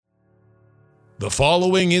The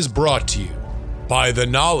following is brought to you by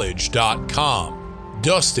TheKnowledge.com,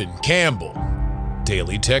 Dustin Campbell,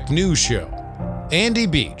 Daily Tech News Show, Andy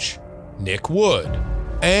Beach, Nick Wood,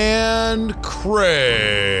 and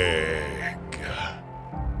Craig.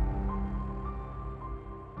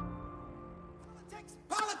 Politics,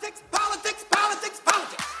 politics, politics,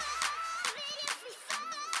 politics.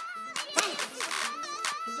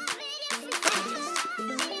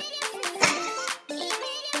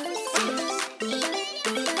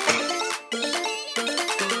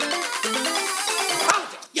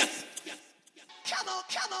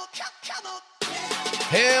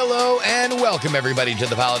 Hello and welcome everybody to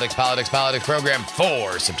the Politics program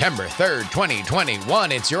for September 3rd,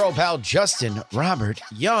 2021. It's your old pal Justin Robert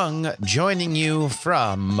Young joining you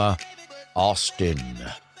from Austin,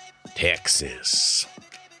 Texas.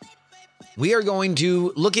 We are going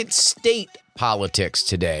to look at state politics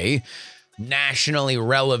today. Nationally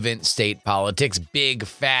relevant state politics, big,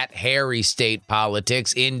 fat, hairy state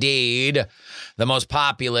politics. Indeed, the most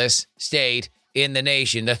populous state in the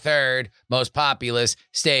nation, the third most populous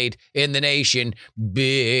state in the nation.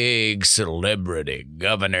 Big celebrity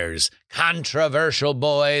governors, controversial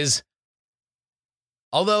boys.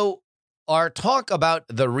 Although our talk about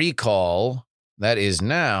the recall that is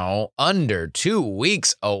now under 2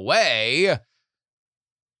 weeks away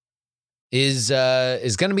is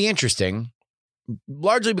going to be interesting,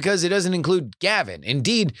 largely because it doesn't include Gavin.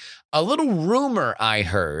 Indeed, a little rumor I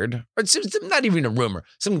heard, or it's not even a rumor,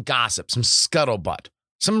 some gossip, some scuttlebutt,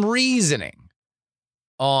 some reasoning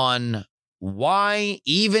on why,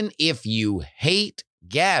 even if you hate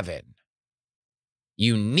Gavin,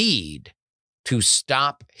 you need to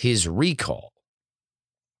stop his recall.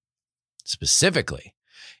 Specifically,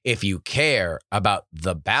 if you care about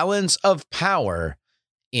the balance of power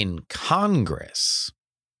in Congress.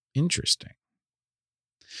 Interesting.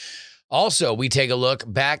 Also, we take a look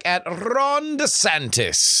back at Ron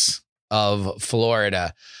DeSantis of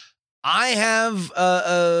Florida. I have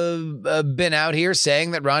been out here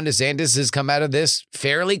saying that Ron DeSantis has come out of this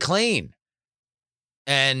fairly clean.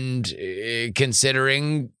 And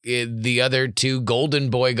considering the other two golden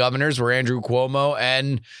boy governors were Andrew Cuomo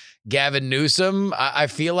and Gavin Newsom, I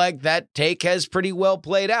feel like that take has pretty well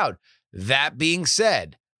played out. That being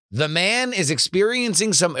said, the man is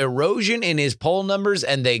experiencing some erosion in his poll numbers,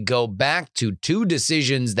 and they go back to two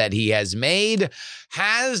decisions that he has made.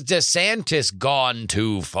 Has DeSantis gone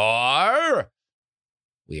too far?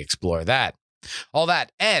 We explore that. All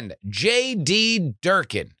that, and J.D.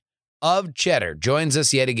 Durkin of Cheddar joins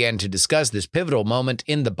us yet again to discuss this pivotal moment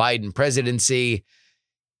in the Biden presidency.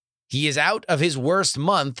 He is out of his worst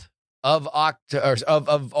month of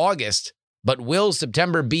August. But will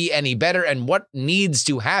September be any better, and what needs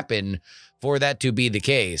to happen for that to be the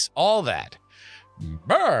case? All that.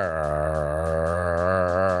 But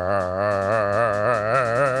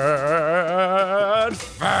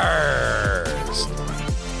first,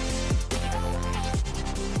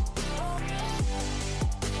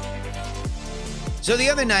 so the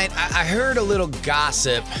other night, I heard a little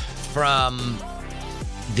gossip from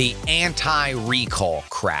the anti-recall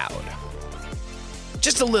crowd.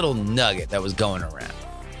 Just a little nugget that was going around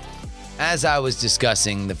as I was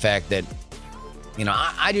discussing the fact that,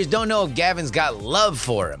 I just don't know if Gavin's got love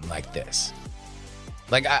for him like this.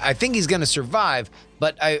 Like, I think he's going to survive,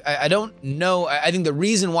 but I don't know. I think the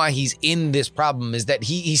reason why he's in this problem is that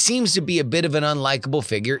he seems to be a bit of an unlikable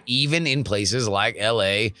figure, even in places like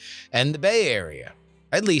LA and the Bay Area,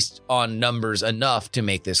 at least on numbers enough to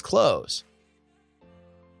make this close.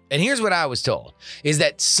 And here's what I was told, is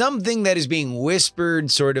that something that is being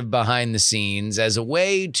whispered sort of behind the scenes as a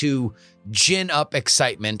way to gin up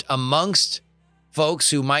excitement amongst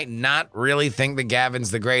folks who might not really think that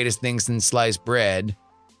Gavin's the greatest thing since sliced bread,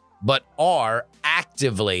 but are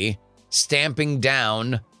actively stamping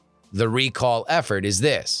down the recall effort is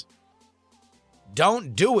this.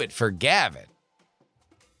 Don't do it for Gavin.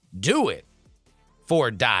 Do it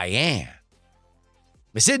for Diane.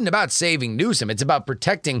 This isn't about saving Newsom. It's about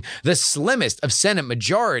protecting the slimmest of Senate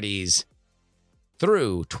majorities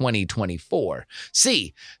through 2024.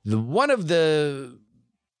 See, one of the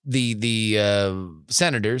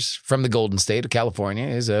senators from the Golden State of California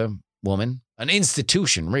is a woman, an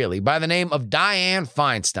institution, really, by the name of Dianne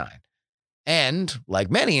Feinstein. And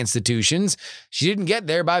like many institutions, she didn't get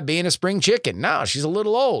there by being a spring chicken. No, she's a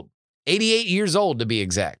little old, 88 years old to be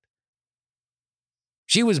exact.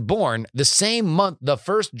 She was born the same month the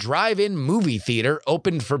first drive-in movie theater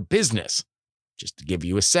opened for business, just to give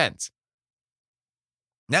you a sense.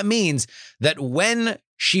 That means that when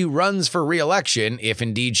she runs for re-election, if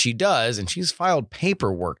indeed she does, and she's filed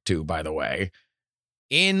paperwork too, by the way,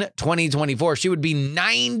 in 2024. She would be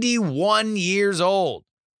 91 years old.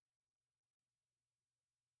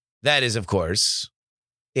 That is, of course,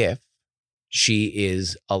 if she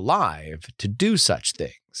is alive to do such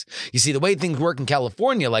things. You see, the way things work in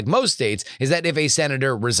California, like most states, is that if a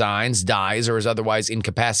senator resigns, dies, or is otherwise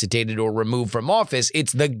incapacitated or removed from office,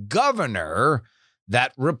 it's the governor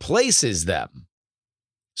that replaces them.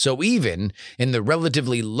 So even in the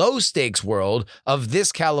relatively low-stakes world of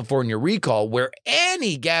this California recall, where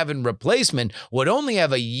any Gavin replacement would only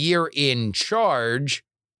have a year in charge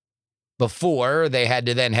before they had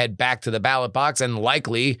to then head back to the ballot box and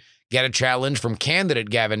likely get a challenge from candidate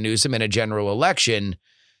Gavin Newsom in a general election,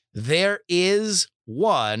 there is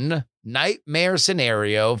one nightmare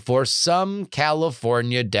scenario for some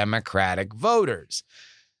California Democratic voters,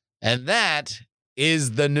 and that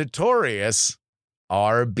is the notorious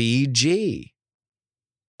RBG,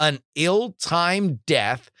 an ill-timed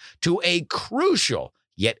death to a crucial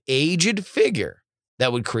yet aged figure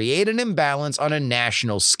that would create an imbalance on a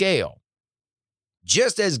national scale.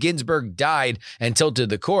 Just as Ginsburg died and tilted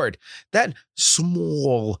the court, that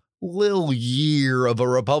small little year of a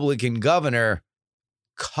Republican governor,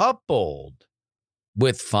 coupled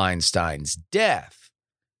with Feinstein's death,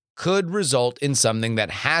 could result in something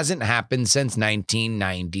that hasn't happened since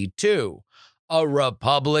 1992. A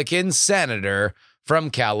Republican senator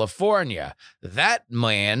from California. That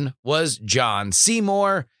man was John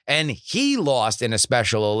Seymour, and he lost in a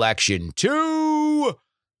special election to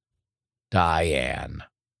Dianne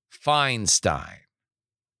Feinstein.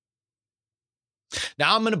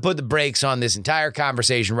 Now, I'm going to put the brakes on this entire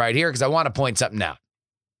conversation right here because I want to point something out.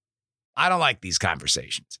 I don't like these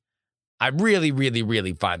conversations. I really, really,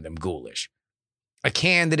 really find them ghoulish. A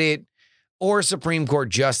candidate or Supreme Court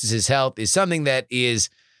justice's health is something that is,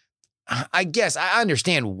 I guess, I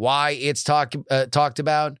understand why it's talked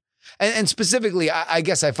about. And specifically, I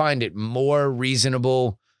guess I find it more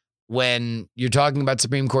reasonable when you're talking about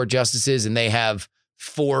Supreme Court justices and they have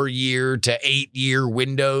 4-year to 8-year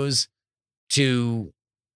windows to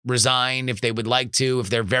resign if they would like to, if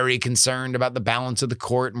they're very concerned about the balance of the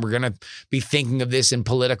court and we're going to be thinking of this in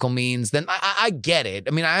political means, then I get it.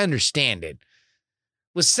 I mean, I understand it.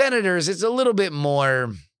 With senators, it's a little bit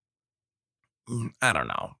more, I don't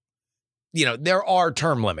know. You know, there are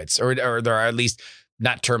term limits, or there are at least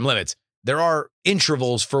not term limits. There are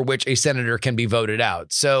intervals for which a senator can be voted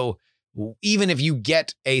out. So even if you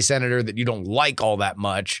get a senator that you don't like all that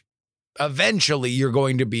much, eventually you're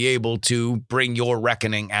going to be able to bring your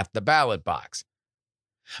reckoning at the ballot box.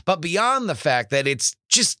 But beyond the fact that it's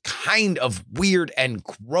just kind of weird and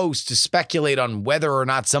gross to speculate on whether or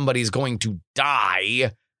not somebody's going to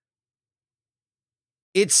die,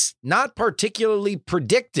 it's not particularly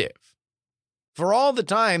predictive. For all the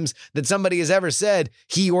times that somebody has ever said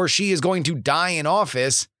he or she is going to die in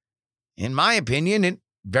office, in my opinion, it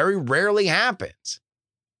very rarely happens.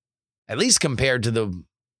 At least compared to the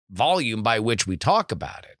volume by which we talk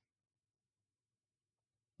about it.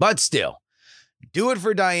 But still, do it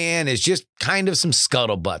for Dianne is just kind of some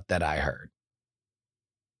scuttlebutt that I heard.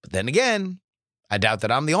 But then again, I doubt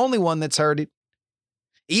that I'm the only one that's heard it.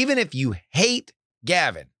 Even if you hate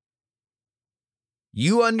Gavin,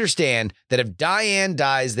 you understand that if Dianne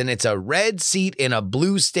dies, then it's a red seat in a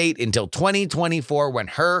blue state until 2024 when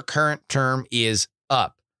her current term is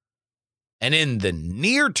up. And in the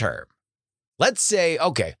near term, let's say,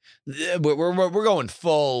 okay, we're going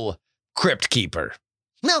full Crypt Keeper.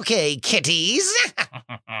 Okay, kitties.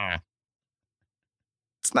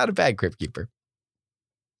 It's not a bad Crypt Keeper.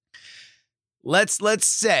 Let's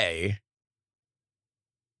say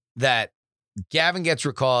that Gavin gets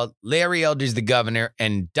recalled, Larry Elder's the governor,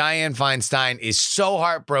 and Dianne Feinstein is so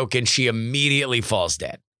heartbroken she immediately falls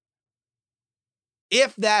dead.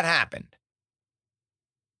 If that happened,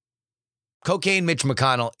 Cocaine Mitch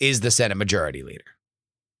McConnell is the Senate Majority Leader.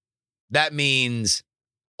 That means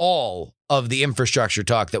all of the infrastructure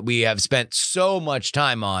talk that we have spent so much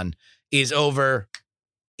time on is over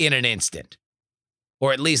in an instant.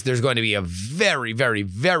 Or at least there's going to be a very, very,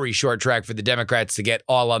 very short track for the Democrats to get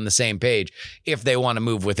all on the same page if they want to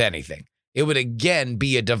move with anything. It would again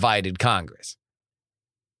be a divided Congress.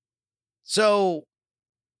 So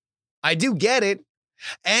I do get it.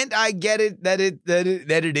 And I get it that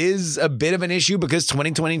it is a bit of an issue because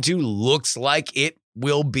 2022 looks like it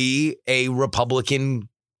will be a Republican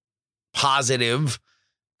positive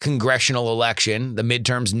congressional election. The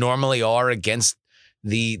midterms normally are against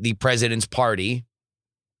the president's party.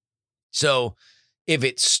 So if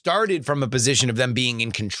it started from a position of them being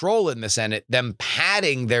in control in the Senate, them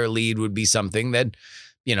padding their lead would be something that,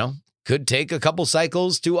 you know, could take a couple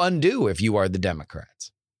cycles to undo if you are the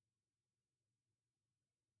Democrats.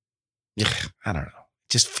 I don't know. It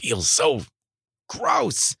just feels so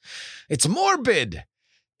gross. It's morbid.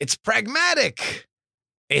 It's pragmatic.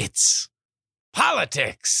 It's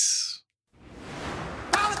politics.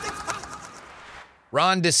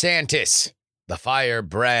 Ron DeSantis, the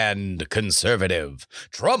firebrand conservative.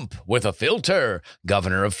 Trump with a filter,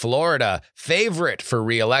 governor of Florida, favorite for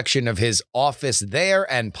re-election of his office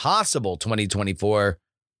there and possible 2024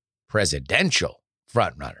 presidential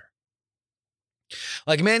frontrunner.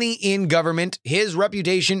 Like many in government, his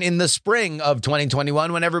reputation in the spring of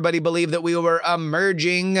 2021, when everybody believed that we were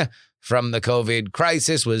emerging from the COVID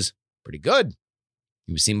crisis, was pretty good.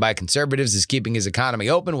 He was seen by conservatives as keeping his economy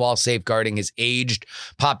open while safeguarding his aged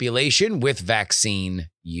population with vaccine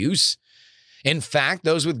use. In fact,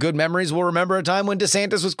 those with good memories will remember a time when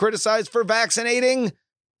DeSantis was criticized for vaccinating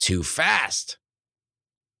too fast.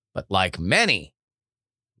 But like many,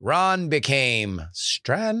 Ron became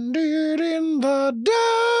stranded in the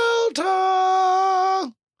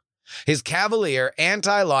Delta. His cavalier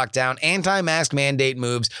anti-lockdown, anti-mask mandate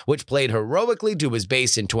moves, which played heroically to his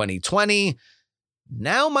base in 2020,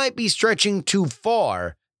 now might be stretching too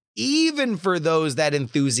far, even for those that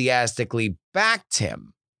enthusiastically backed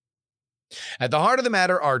him. At the heart of the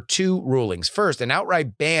matter are two rulings. First, an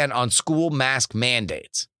outright ban on school mask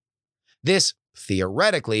mandates. This,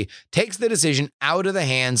 theoretically, takes the decision out of the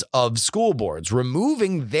hands of school boards,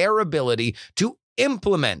 removing their ability to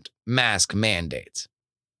implement mask mandates.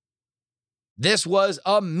 This was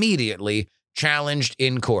immediately challenged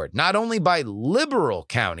in court, not only by liberal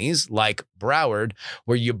counties like Broward,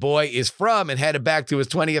 where your boy is from and headed back to his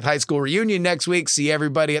 20th high school reunion next week. See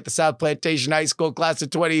everybody at the South Plantation High School class of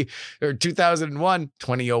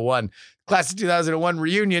 2001, class of 2001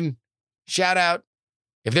 reunion. Shout out.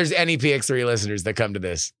 If there's any PX3 listeners that come to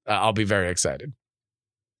this, I'll be very excited.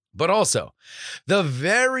 But also, the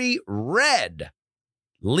very red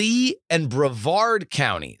Lee and Brevard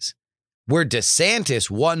counties, where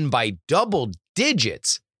DeSantis won by double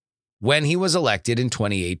digits when he was elected in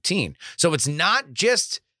 2018. So it's not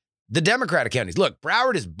just the Democratic counties. Look,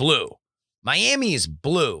 Broward is blue. Miami is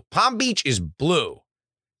blue. Palm Beach is blue.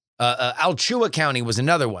 Alachua County was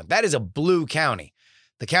another one. That is a blue county.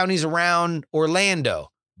 The counties around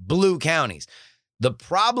Orlando, blue counties. The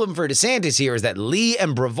problem for DeSantis here is that Lee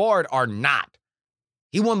and Brevard are not.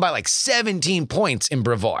 He won by like 17 points in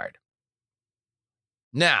Brevard.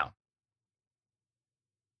 Now,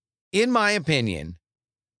 in my opinion,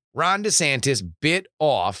 Ron DeSantis bit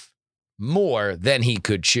off more than he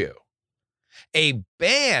could chew. A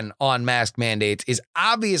ban on mask mandates is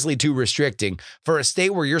obviously too restricting for a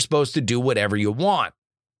state where you're supposed to do whatever you want.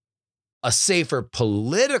 A safer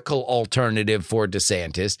political alternative for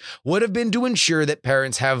DeSantis would have been to ensure that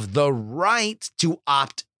parents have the right to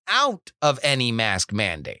opt out of any mask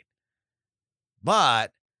mandate.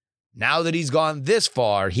 But now that he's gone this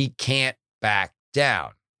far, he can't back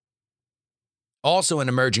down. Also, an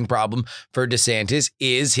emerging problem for DeSantis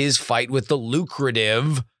is his fight with the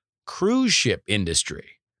lucrative cruise ship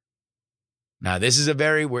industry. Now, this is a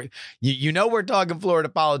very, we're talking Florida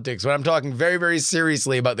politics when I'm talking very, very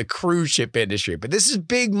seriously about the cruise ship industry. But this is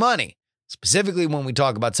big money, specifically when we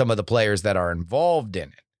talk about some of the players that are involved in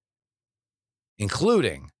it,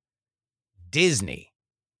 including Disney.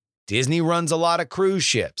 Disney runs a lot of cruise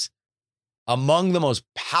ships. Among the most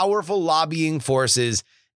powerful lobbying forces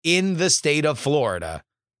in the state of Florida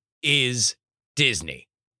is Disney.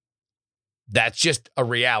 That's just a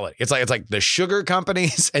reality. It's like the sugar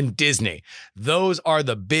companies and Disney. Those are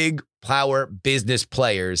the big power business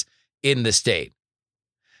players in the state.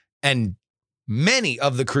 And many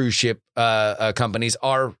of the cruise ship companies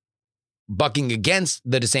are bucking against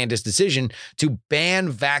the DeSantis decision to ban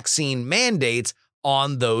vaccine mandates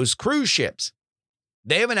on those cruise ships.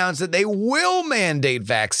 They have announced that they will mandate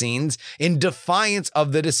vaccines in defiance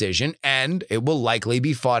of the decision, and it will likely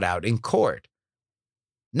be fought out in court.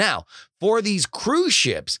 Now, for these cruise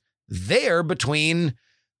ships, they're between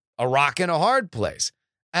a rock and a hard place,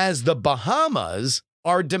 as the Bahamas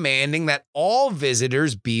are demanding that all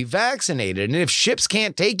visitors be vaccinated. And if ships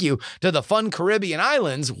can't take you to the fun Caribbean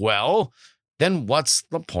islands, well, then what's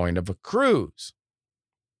the point of a cruise?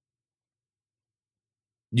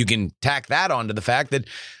 You can tack that onto the fact that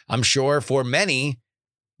I'm sure for many,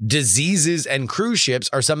 diseases and cruise ships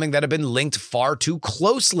are something that have been linked far too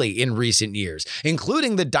closely in recent years,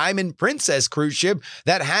 including the Diamond Princess cruise ship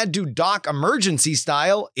that had to dock emergency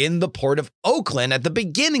style in the port of Oakland at the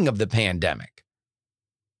beginning of the pandemic.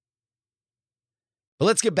 But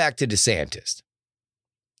let's get back to DeSantis.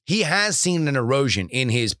 He has seen an erosion in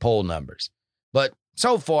his poll numbers, but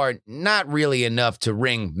so far, not really enough to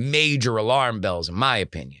ring major alarm bells, in my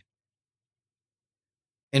opinion.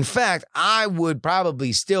 In fact, I would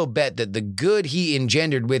probably still bet that the good he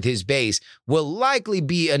engendered with his base will likely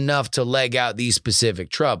be enough to leg out these specific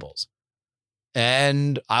troubles.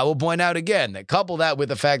 And I will point out again that couple that with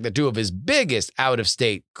the fact that two of his biggest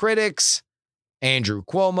out-of-state critics, Andrew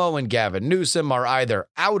Cuomo and Gavin Newsom, are either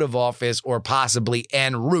out of office or possibly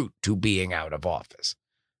en route to being out of office.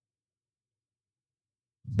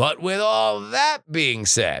 But with all that being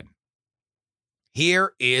said,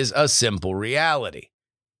 here is a simple reality.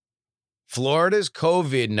 Florida's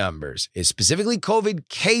COVID numbers, specifically COVID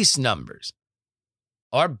case numbers,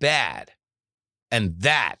 are bad. And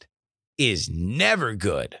that is never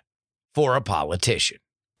good for a politician.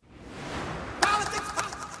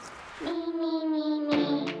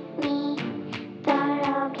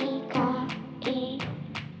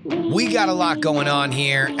 We got a lot going on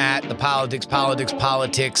here at the Politics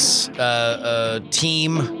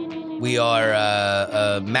team. We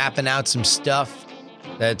are mapping out some stuff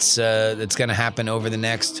that's going to happen over the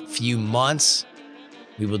next few months.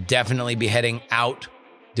 We will definitely be heading out,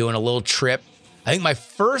 doing a little trip. I think my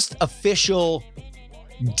first official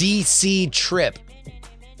DC trip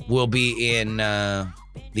will be in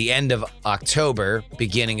the end of October,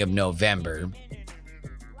 beginning of November.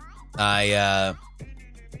 I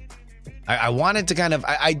wanted to kind of,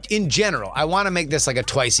 in general, I want to make this like a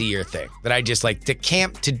twice a year thing, that I just like to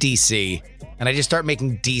camp to DC and I just start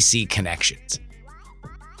making DC connections.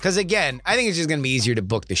 Because again, I think it's just going to be easier to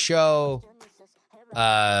book the show.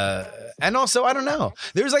 And also, I don't know.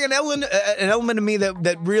 There's like an element of me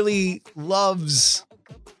that really loves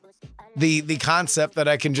the concept that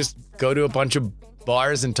I can just go to a bunch of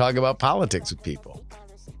bars and talk about politics with people.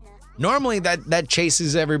 Normally that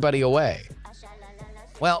chases everybody away.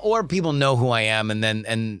 Well, or people know who I am and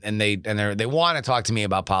they want to talk to me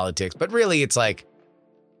about politics, but really it's like,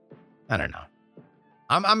 I don't know.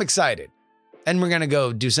 I'm excited. And we're going to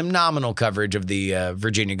go do some nominal coverage of the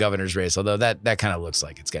Virginia governor's race, although that kind of looks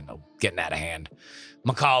like it's getting out of hand.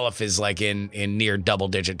 McAuliffe is like in near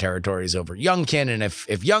double-digit territories over Youngkin, and if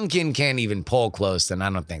Youngkin can't even poll close, then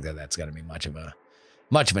I don't think that's going to be much of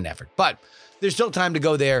an effort. But there's still time to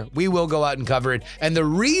go there. We will go out and cover it. And the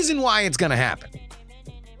reason why it's going to happen,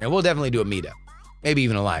 and we'll definitely do a meetup, maybe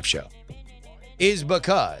even a live show, is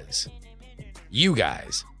because you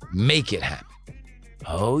guys make it happen.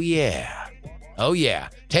 Oh, yeah. Oh, yeah.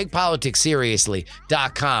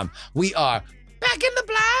 TakePoliticsSeriously.com. We are back in the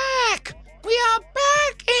black. We are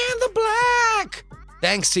back in the black.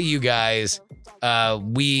 Thanks to you guys.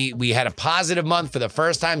 We had a positive month for the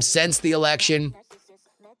first time since the election.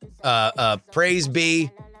 Praise be.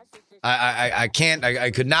 I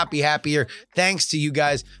could not be happier. Thanks to you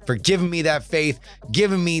guys for giving me that faith,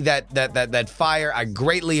 giving me that fire. I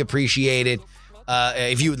greatly appreciate it.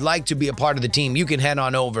 If you would like to be a part of the team, you can head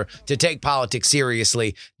on over to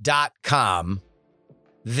TakePoliticsSeriously.com.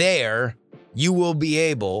 There, you will be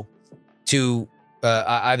able to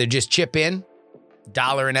either just chip in,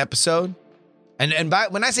 $1 an episode. And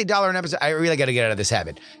when I say $1 an episode, I really got to get out of this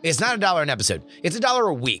habit. It's not $1 an episode. It's $1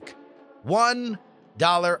 a week. $1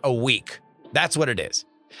 a week. That's what it is.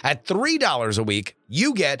 At $3 a week,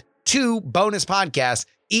 you get 2 bonus podcasts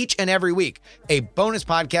each and every week. A bonus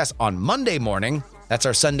podcast on Monday morning. That's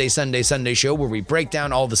our Sunday show where we break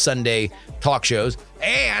down all the Sunday talk shows.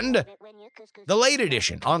 And the late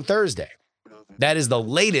edition on Thursday. That is the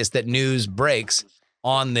latest that news breaks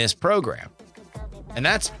on this program. And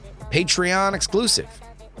that's Patreon exclusive.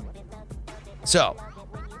 So,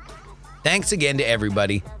 thanks again to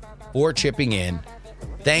everybody for chipping in.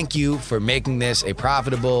 Thank you for making this a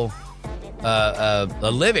profitable a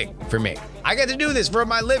living for me. I get to do this for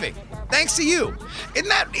my living. Thanks to you. Isn't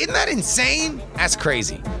that insane? That's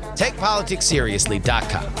crazy.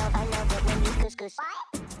 TakePoliticsSeriously.com.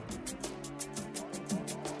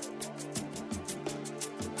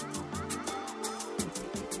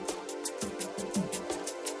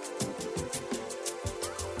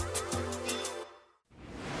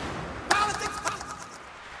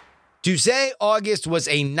 To say August was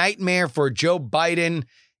a nightmare for Joe Biden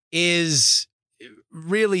is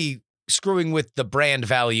really screwing with the brand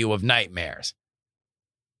value of nightmares.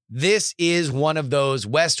 This is one of those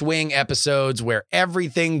West Wing episodes where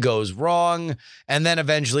everything goes wrong and then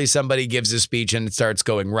eventually somebody gives a speech and it starts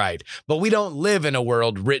going right. But we don't live in a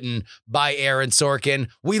world written by Aaron Sorkin.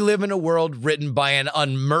 We live in a world written by an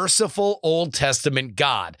unmerciful Old Testament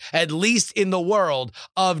God, at least in the world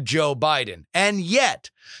of Joe Biden. And yet,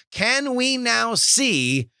 can we now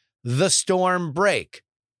see the storm break?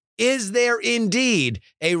 Is there indeed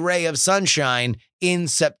a ray of sunshine in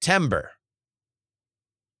September?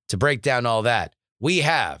 To break down all that, we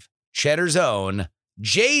have Cheddar's own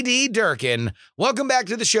JD Durkin. Welcome back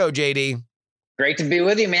to the show, JD. Great to be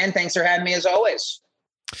with you, man. Thanks for having me as always.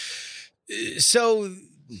 So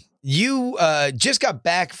you just got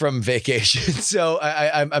back from vacation, so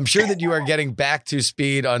I'm sure that you are getting back to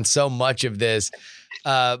speed on so much of this.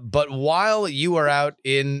 But while you were out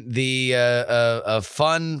in the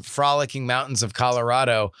fun, frolicking mountains of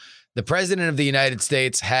Colorado, the president of the United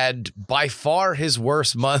States had by far his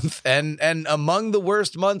worst month and among the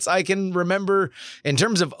worst months I can remember in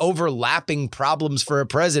terms of overlapping problems for a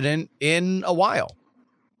president in a while.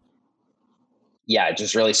 Yeah, it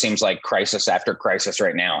just really seems like crisis after crisis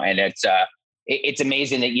right now. And it's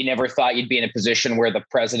amazing that you never thought you'd be in a position where the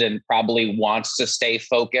president probably wants to stay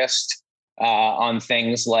focused on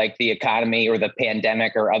things like the economy or the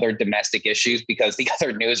pandemic or other domestic issues, because the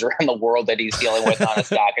other news around the world that he's dealing with on his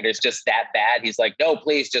docket is just that bad. He's like, no,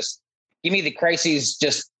 please just give me the crises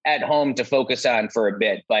just at home to focus on for a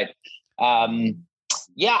bit. But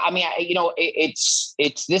yeah, I mean,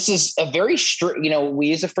 this is a very we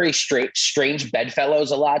use a phrase strange bedfellows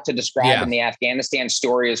a lot to describe, and the Afghanistan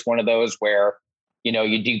story is one of those where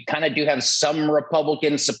you do have some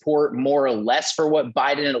Republican support more or less for what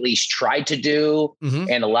Biden at least tried to do,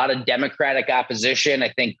 and a lot of Democratic opposition. I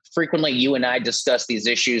think frequently you and I discuss these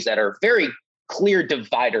issues that are very clear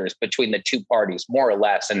dividers between the two parties, more or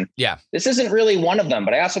less. And this isn't really one of them.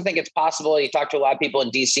 But I also think it's possible. You talk to a lot of people in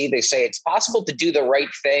DC, they say it's possible to do the right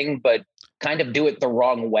thing, but kind of do it the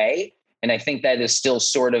wrong way. And I think that is still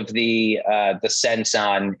sort of the sense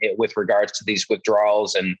on it with regards to these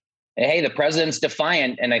withdrawals. And hey, the president's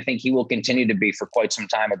defiant, and I think he will continue to be for quite some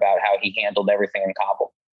time about how he handled everything in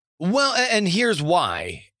Kabul. Well, and here's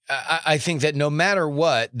why. I think that no matter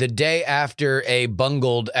what, the day after a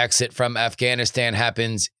bungled exit from Afghanistan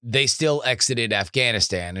happens, they still exited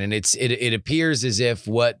Afghanistan. And it appears as if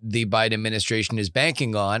what the Biden administration is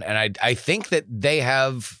banking on, and I think that they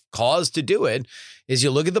have cause to do it, is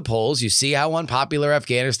you look at the polls, you see how unpopular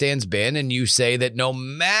Afghanistan's been, and you say that no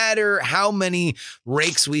matter how many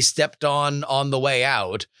rakes we stepped on the way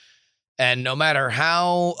out, and no matter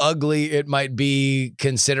how ugly it might be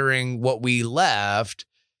considering what we left,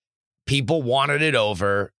 people wanted it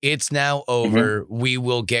over. It's now over. We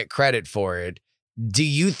will get credit for it. Do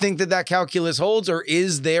you think that calculus holds, or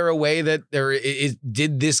is there a way that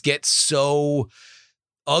did this get so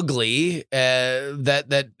ugly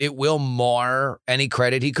that it will mar any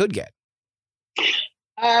credit he could get?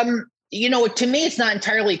 To me, it's not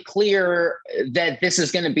entirely clear that this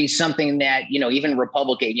is going to be something that, even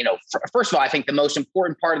Republican, first of all, I think the most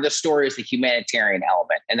important part of the story is the humanitarian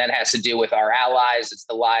element. And that has to do with our allies. It's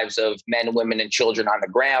the lives of men, women, and children on the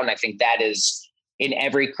ground. I think that is, in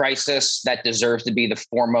every crisis, that deserves to be the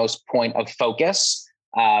foremost point of focus.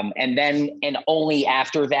 And only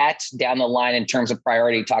after that, down the line, in terms of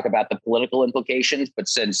priority, talk about the political implications. But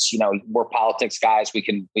since, we're politics guys, we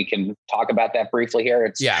can talk about that briefly here.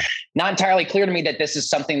 It's not entirely clear to me that this is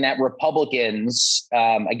something that Republicans,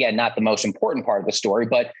 again, not the most important part of the story,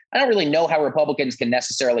 but I don't really know how Republicans can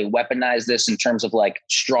necessarily weaponize this in terms of like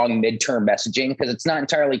strong midterm messaging, because it's not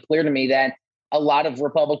entirely clear to me that a lot of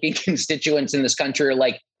Republican constituents in this country are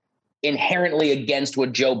like inherently against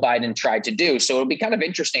what Joe Biden tried to do. So it'll be kind of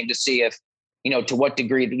interesting to see if, to what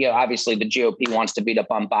degree, obviously the GOP wants to beat up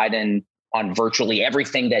on Biden on virtually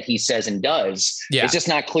everything that he says and does. It's just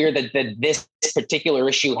not clear that this particular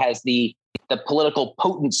issue has the political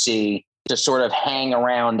potency to sort of hang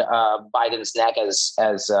around Biden's neck as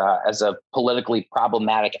a politically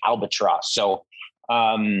problematic albatross. So,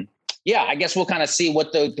 I guess we'll kind of see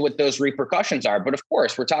what those repercussions are. But of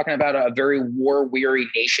course, we're talking about a very war-weary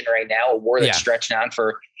nation right now, a war that's stretched on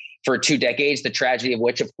for 2 decades. The tragedy of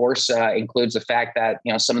which, of course, includes the fact that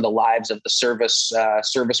some of the lives of the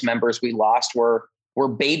service members we lost were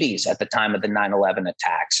babies at the time of the 9/11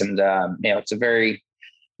 attacks, and it's a very,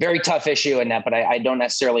 very tough issue in that. But I don't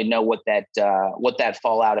necessarily know what that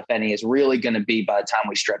fallout, if any, is really going to be by the time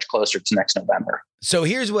we stretch closer to next November. So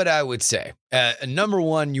here's what I would say. Number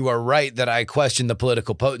one, you are right that I question the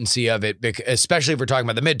political potency of it, especially if we're talking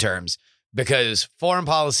about the midterms, because foreign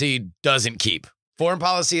policy doesn't keep. Foreign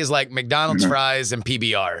policy is like McDonald's fries and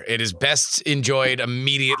PBR. It is best enjoyed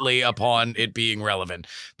immediately upon it being relevant,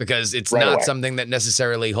 because it's not something that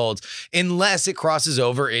necessarily holds unless it crosses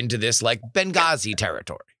over into this like Benghazi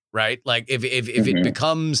territory. Right? Like if it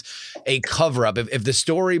becomes a cover up, if the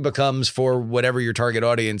story becomes, for whatever your target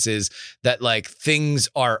audience is, that like things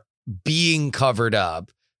are being covered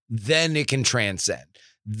up, then it can transcend.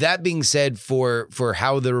 That being said, for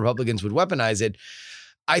how the Republicans would weaponize it,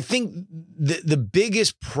 I think the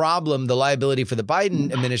biggest problem, the liability for the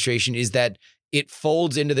Biden administration, is that it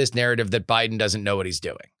folds into this narrative that Biden doesn't know what he's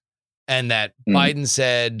doing. and that Biden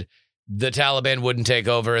said the Taliban wouldn't take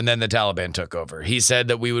over, and then the Taliban took over. He said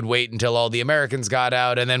that we would wait until all the Americans got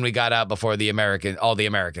out, and then we got out before all the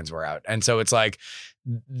Americans were out. And so it's like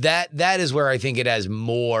that is where I think it has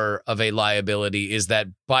more of a liability, is that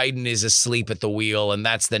Biden is asleep at the wheel, and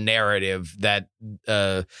that's the narrative that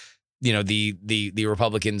the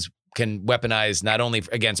Republicans can weaponize not only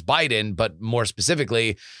against Biden, but more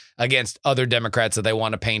specifically against other Democrats that they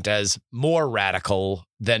want to paint as more radical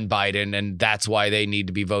than Biden. And that's why they need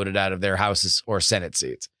to be voted out of their houses or Senate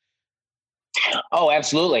seats. Oh,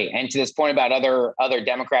 absolutely. And to this point about other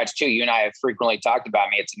Democrats too, you and I have frequently talked about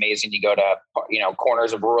me. It's amazing. You go to,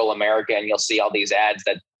 corners of rural America and you'll see all these ads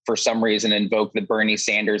that for some reason invoke the Bernie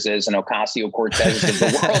Sanderses and Ocasio-Cortezes of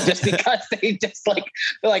the world, just because they just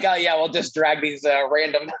they're like, oh yeah, we'll just drag these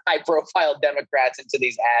random high profile Democrats into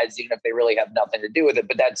these ads, even if they really have nothing to do with it.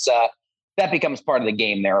 But that becomes part of the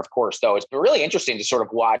game there, of course, though. It's really interesting to sort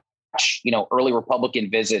of watch, early Republican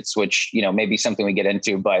visits, which, may be something we get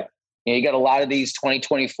into, but you got a lot of these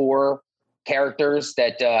 2024 characters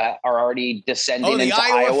that are already descending into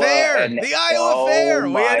Iowa. Fair. The Iowa Fair.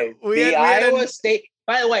 The Iowa State.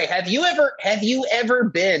 By the way, have you ever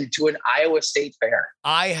been to an Iowa State Fair?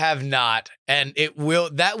 I have not, and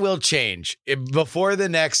that will change before the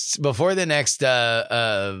next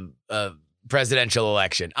presidential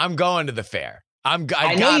election. I'm going to the fair. I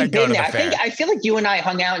gotta go to the fair. I feel like you and I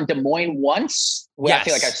hung out in Des Moines once. Well, yes. I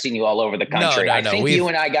feel like I've seen you all over the country. No, I think you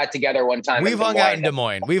and I got together one time. We've hung out in Des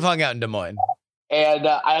Moines. And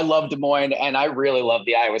I love Des Moines, and I really love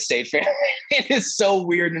the Iowa State Fair. It is so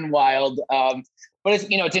weird and wild. But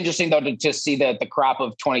it's interesting though to just see the crop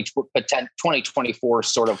of 2024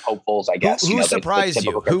 sort of hopefuls, I guess. Who surprised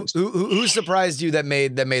you? Who surprised you that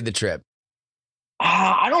made the trip?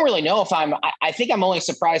 I don't really know if I think I'm only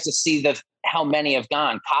surprised to see how many have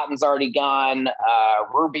gone. Cotton's already gone.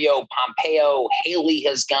 Rubio, Pompeo, Haley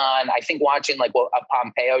has gone. I think watching like what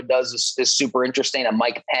Pompeo does is super interesting. And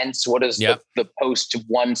Mike Pence, what does the post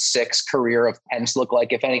 1-6 career of Pence look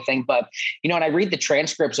like, if anything? But, and I read the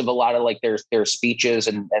transcripts of a lot of like their speeches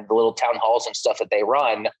and the little town halls and stuff that they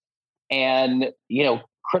run. And,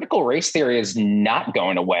 critical race theory is not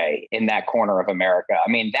going away in that corner of America. I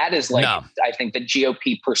mean, that is I think the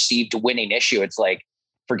GOP perceived winning issue. It's like,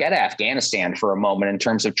 forget Afghanistan for a moment in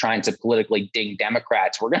terms of trying to politically ding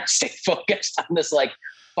Democrats. We're going to stay focused on this like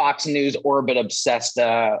Fox News orbit obsessed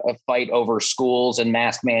fight over schools and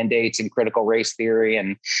mask mandates and critical race theory.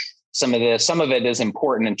 And some of it is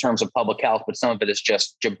important in terms of public health, but some of it is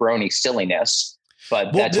just jabroni silliness.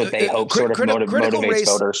 But that's what they hope sort of motivates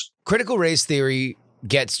voters. Critical race theory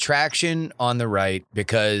gets traction on the right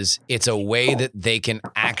because it's a way that they can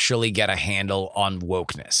actually get a handle on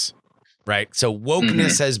wokeness, right? So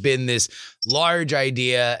wokeness has been this large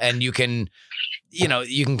idea, and you can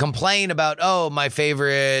complain about, my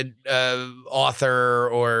favorite author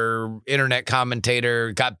or internet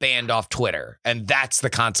commentator got banned off Twitter, and that's the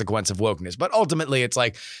consequence of wokeness. But ultimately, it's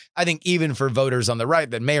like, I think even for voters on the right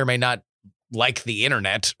that may or may not like the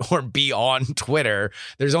internet or be on Twitter,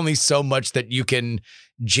 there's only so much that you can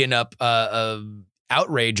gin up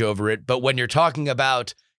outrage over it. But when you're talking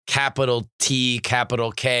about capital T,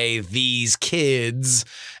 capital K, these kids,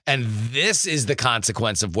 and this is the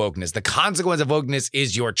consequence of wokeness. The consequence of wokeness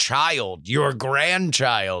is your child, your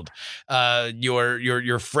grandchild,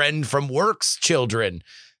 your friend from work's children.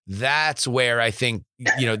 That's where I think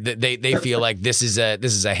they feel like this is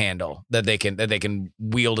a handle that they can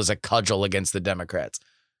wield as a cudgel against the Democrats.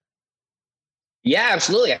 Yeah,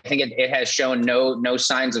 absolutely. I think it has shown no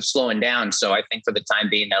signs of slowing down. So I think for the time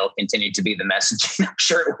being, that'll continue to be the message. I'm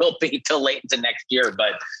sure it will be till late into next year.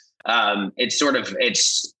 But it's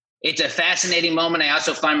a fascinating moment. I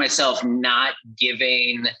also find myself not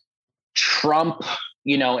giving Trump,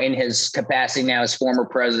 in his capacity now as former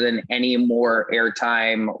president, any more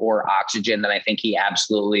airtime or oxygen than I think he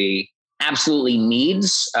absolutely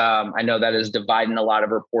needs. I know that is dividing a lot of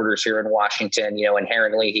reporters here in Washington.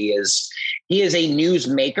 Inherently he is a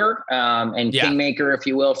newsmaker and kingmaker, if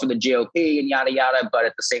you will, for the GOP and yada yada. But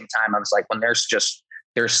at the same time, I was like, when there's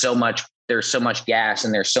so much gas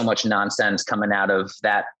and there's so much nonsense coming out of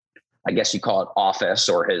that, I guess you call it office,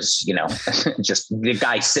 or his, just the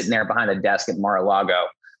guy sitting there behind a desk at Mar-a-Lago.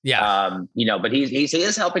 Yeah. But he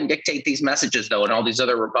is helping dictate these messages though. And all these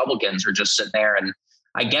other Republicans are just sitting there and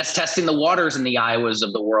I guess testing the waters in the Iowas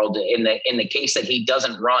of the world in the case that he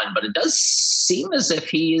doesn't run. But it does seem as if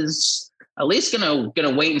he is at least going to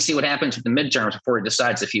wait and see what happens with the midterms before he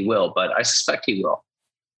decides if he will. But I suspect he will.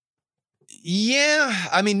 Yeah,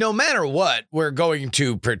 I mean, no matter what, we're going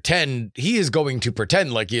to pretend he is going to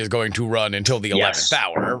pretend like he is going to run until the 11th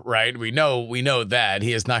hour, right? We know that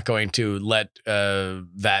he is not going to let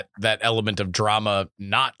that element of drama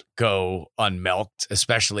not go unmilked,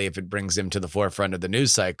 especially if it brings him to the forefront of the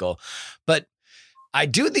news cycle. But I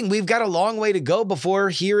do think we've got a long way to go before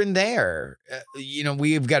here and there.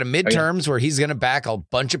 We've got a midterms where he's going to back a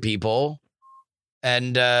bunch of people.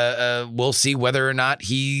 And we'll see whether or not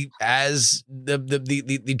he has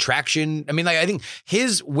the traction. I mean, I think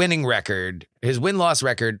his his win-loss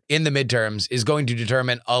record in the midterms is going to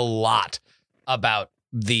determine a lot about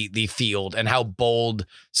the field and how bold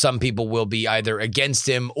some people will be either against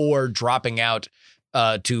him or dropping out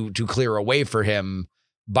to clear a way for him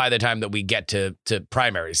by the time that we get to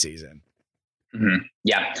primary season. Mm-hmm.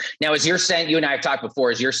 Yeah. Now, is your sense, you and I have talked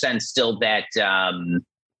before, is your sense still that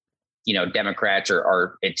Democrats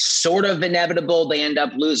are it's sort of inevitable they end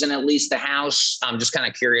up losing at least the House? I'm just kind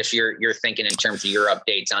of curious your thinking in terms of your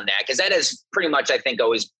updates on that, because that has pretty much, I think,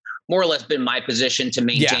 always more or less been my position to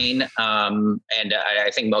maintain. Yeah. And I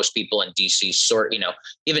think most people in DC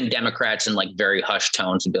even Democrats in like very hushed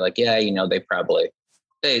tones would be like, yeah,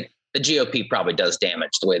 the GOP probably does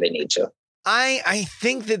damage the way they need to. I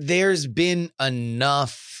think that there's been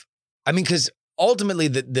enough. I mean, because ultimately,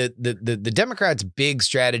 the Democrats' big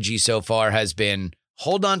strategy so far has been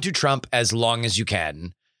hold on to Trump as long as you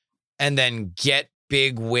can, and then get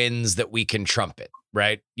big wins that we can trumpet,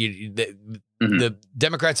 right? The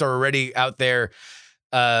Democrats are already out there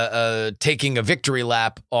taking a victory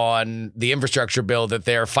lap on the infrastructure bill that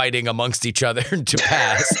they're fighting amongst each other to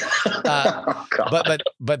pass.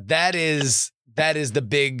 But that is the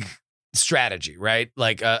big strategy, right?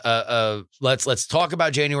 Like, let's talk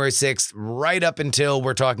about January 6th right up until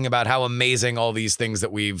we're talking about how amazing all these things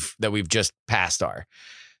that we've just passed are.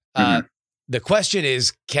 The question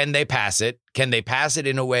is, can they pass it? Can they pass it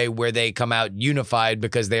in a way where they come out unified,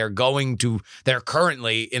 because they're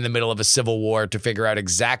currently in the middle of a civil war to figure out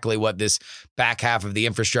exactly what this back half of the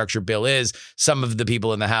infrastructure bill is. Some of the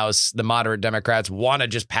people in the House, the moderate Democrats, want to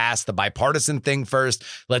just pass the bipartisan thing first.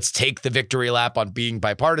 Let's take the victory lap on being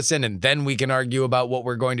bipartisan, and then we can argue about what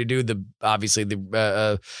we're going to do. Obviously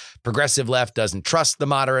the progressive left doesn't trust the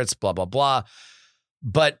moderates, blah, blah, blah.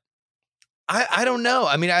 But I don't know.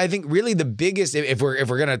 I mean, I think really the biggest, if we're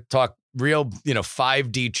going to talk real,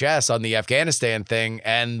 5D chess on the Afghanistan thing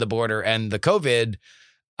and the border and the COVID,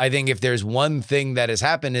 I think if there's one thing that has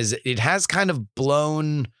happened is it has kind of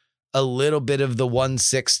blown a little bit of the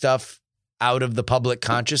 1-6 stuff out of the public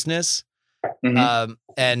consciousness. Mm-hmm.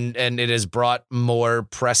 And it has brought more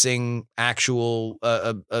pressing actual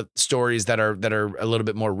stories that are a little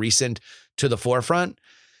bit more recent to the forefront.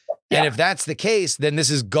 And if that's the case, then this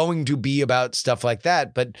is going to be about stuff like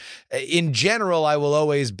that. But in general, I will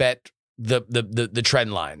always bet the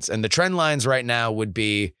trend lines. And the trend lines right now would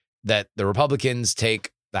be that the Republicans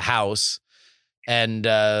take the House. And,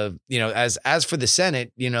 as for the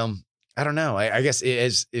Senate, I don't know. I guess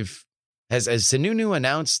has Sununu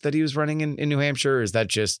announced that he was running in New Hampshire? Or is that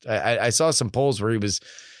just, I saw some polls where he was,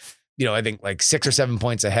 I think like 6 or 7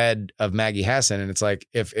 points ahead of Maggie Hassan. And it's like,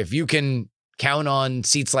 if you can count on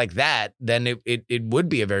seats like that, then it would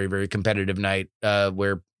be a very, very competitive night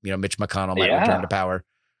where, Mitch McConnell might return to power.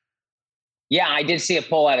 Yeah, I did see a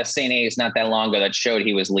poll out of St. A's not that long ago that showed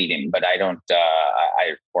he was leading, but I don't,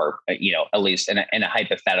 at least in a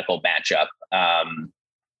hypothetical matchup.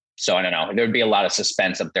 So I don't know. There would be a lot of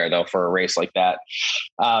suspense up there, though, for a race like that.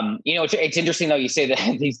 It's interesting, though, you say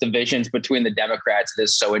that these divisions between the Democrats, it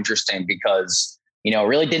is so interesting because it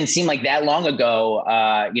really didn't seem like that long ago,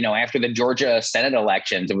 after the Georgia Senate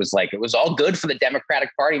elections, it was all good for the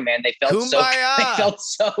Democratic Party, man. They felt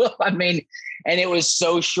and it was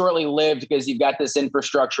so shortly lived because you've got this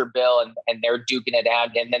infrastructure bill and they're duking it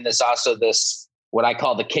out. And then there's also this, what I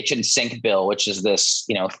call the kitchen sink bill, which is this,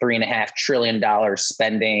 $3.5 trillion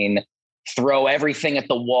spending, throw everything at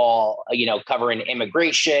the wall, covering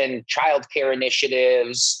immigration, childcare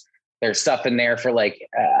initiatives. There's stuff in there for like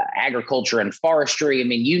agriculture and forestry. I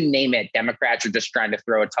mean, you name it. Democrats are just trying to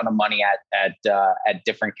throw a ton of money at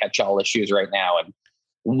different catch-all issues right now and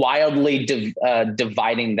wildly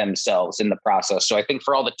dividing themselves in the process. So I think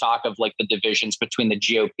for all the talk of like the divisions between the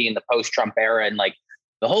GOP and the post-Trump era and like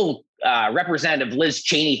the whole Representative Liz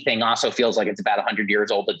Cheney thing also feels like it's about 100 years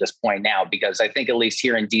old at this point now, because I think at least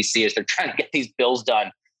here in DC, as they're trying to get these bills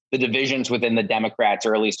done, the divisions within the Democrats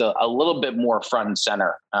are at least a little bit more front and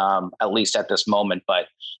center, at least at this moment. But,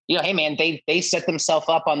 hey, man, they set themselves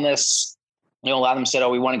up on this, a lot of them said, "Oh,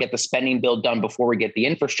 we want to get the spending bill done before we get the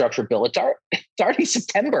infrastructure bill." It's already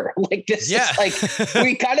September. Like this is like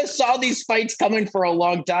we kind of saw these fights coming for a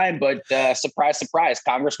long time, but surprise, surprise,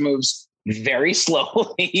 Congress moves very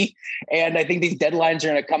slowly, and I think these deadlines are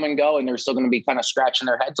going to come and go, and they're still going to be kind of scratching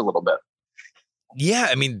their heads a little bit. Yeah,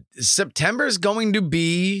 I mean, September is going to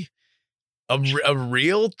be a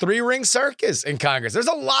real three-ring circus in Congress. There's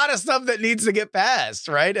a lot of stuff that needs to get passed,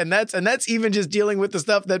 right? And that's even just dealing with the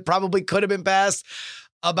stuff that probably could have been passed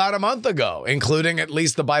about a month ago, including at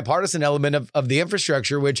least the bipartisan element of the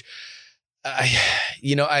infrastructure, which I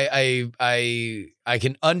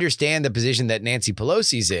can understand the position that Nancy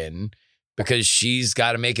Pelosi's in, because she's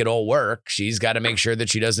got to make it all work. She's got to make sure that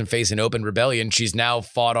she doesn't face an open rebellion. She's now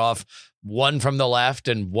fought off one from the left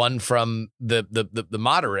and one from the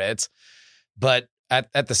moderates. But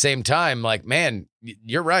at the same time, like, man,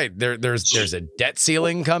 you're right. There's a debt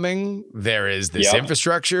ceiling coming. There is this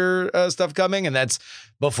infrastructure stuff coming. And that's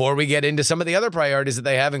before we get into some of the other priorities that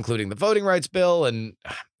they have, including the voting rights bill. And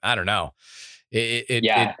I don't know.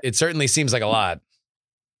 It certainly seems like a lot.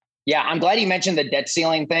 Yeah, I'm glad you mentioned the debt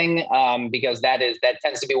ceiling thing, because that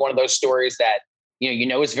tends to be one of those stories that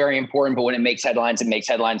is very important, but when it makes headlines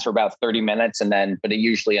for about 30 minutes, but it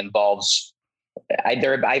usually involves.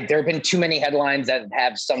 There have been too many headlines that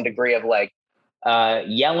have some degree of like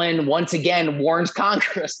Yellen once again warns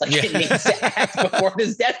Congress it needs to act before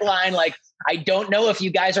this deadline. Like, I don't know if you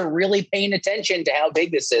guys are really paying attention to how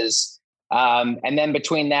big this is. And then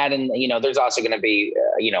between that and, there's also going to be,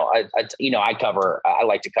 I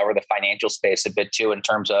like to cover the financial space a bit too, in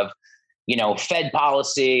terms of, Fed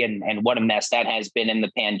policy and what a mess that has been in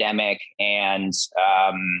the pandemic. And,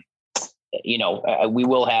 we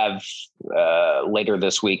will have later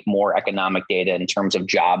this week more economic data in terms of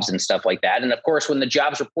jobs and stuff like that. And of course, when the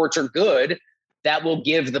jobs reports are good, that will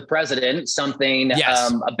give the president something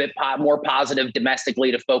a bit more positive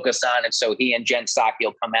domestically to focus on. And so he and Jen Psaki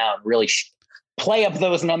will come out and really play up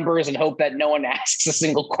those numbers and hope that no one asks a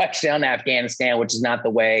single question on Afghanistan, which is not the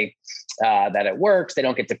way that it works. They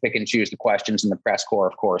don't get to pick and choose the questions in the press corps,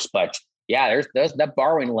 of course. But yeah, there's that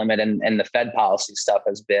borrowing limit and the Fed policy stuff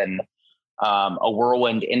has been a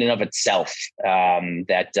whirlwind in and of itself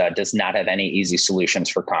that does not have any easy solutions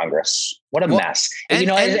for Congress. What a mess. And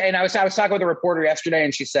I was talking with a reporter yesterday,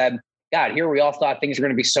 and she said, God, here we all thought things were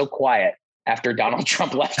going to be so quiet after Donald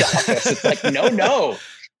Trump left office. It's like, no,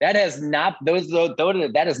 that is not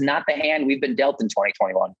that is not the hand we've been dealt in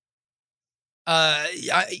 2021.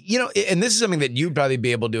 And this is something that you'd probably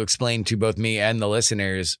be able to explain to both me and the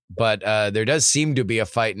listeners, but there does seem to be a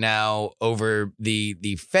fight now over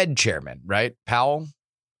the Fed chairman, right? Powell.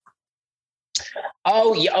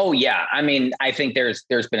 Oh yeah. I mean, I think there's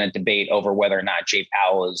been a debate over whether or not Jay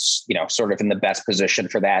Powell is, sort of in the best position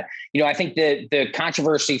for that. I think the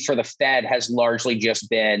controversy for the Fed has largely just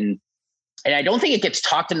been, and I don't think it gets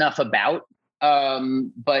talked enough about.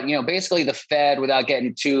 But basically the Fed, without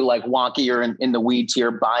getting too like wonky or in the weeds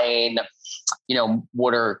here, buying,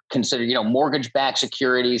 what are considered, mortgage-backed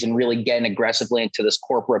securities and really getting aggressively into this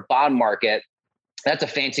corporate bond market. That's a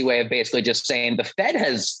fancy way of basically just saying the Fed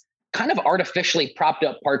has kind of artificially propped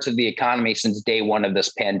up parts of the economy since day one of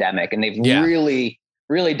this pandemic. And they've really,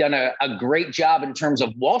 really done a great job in terms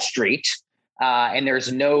of Wall Street. And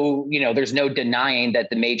there's no denying that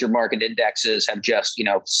the major market indexes have just,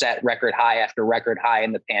 set record high after record high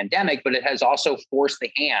in the pandemic, but it has also forced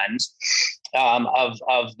the hands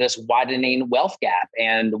of this widening wealth gap.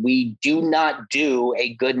 And we do not do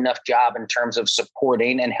a good enough job in terms of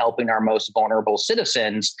supporting and helping our most vulnerable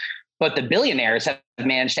citizens. But the billionaires have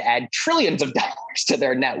managed to add trillions of dollars to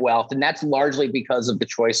their net wealth. And that's largely because of the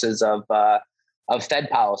choices of Fed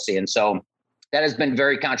policy. And so that has been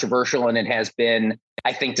very controversial, and it has been,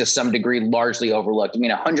 I think, to some degree, largely overlooked. I mean,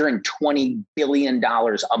 $120 billion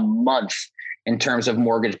a month in terms of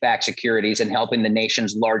mortgage-backed securities and helping the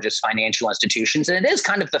nation's largest financial institutions. And it is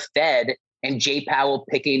kind of the Fed and Jay Powell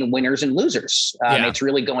picking winners and losers. It's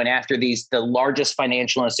really going after the largest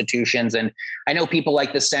financial institutions. And I know people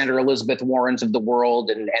like the Senator Elizabeth Warrens of the world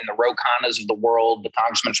and the Ro Khannas of the world, the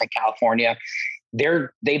congressmen from California.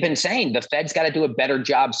 They've been saying the Fed's got to do a better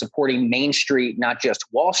job supporting Main Street, not just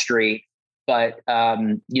Wall Street. But,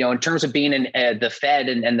 in terms of being the Fed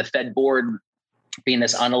and the Fed board being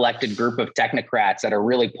this unelected group of technocrats that are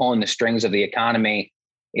really pulling the strings of the economy,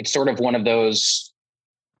 it's sort of one of those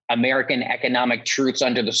American economic truths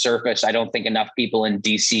under the surface. I don't think enough people in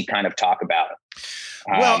DC kind of talk about.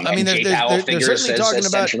 Well, I mean, they're certainly talking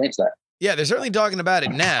about. Yeah, they're certainly talking about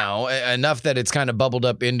it now, enough that it's kind of bubbled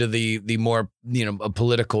up into the more, a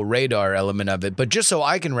political radar element of it. But just so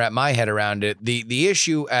I can wrap my head around it, the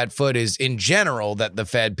issue at foot is in general that the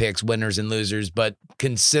Fed picks winners and losers, but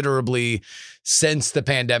considerably since the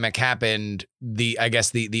pandemic happened, the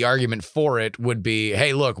argument for it would be,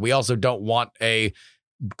 hey, look, we also don't want a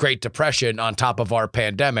Great Depression on top of our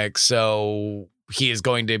pandemic, so he is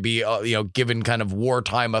going to be, given kind of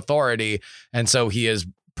wartime authority, and so he has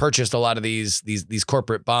purchased a lot of these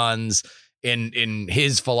corporate bonds in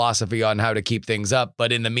his philosophy on how to keep things up.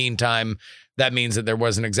 But in the meantime, that means that there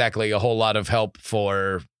wasn't exactly a whole lot of help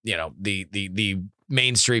for, the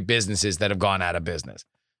Main Street businesses that have gone out of business.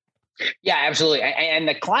 Yeah, absolutely. And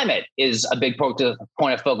the climate is a big point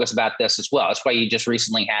of focus about this as well. That's why you just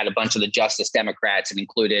recently had a bunch of the Justice Democrats and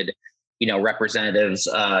included, Representatives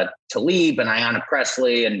Tlaib and Ayanna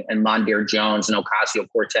Pressley and Mondaire Jones and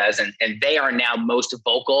Ocasio-Cortez. And they are now most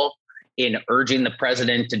vocal in urging the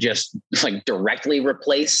president to just directly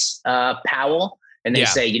replace Powell. And they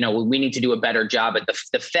say, we need to do a better job. But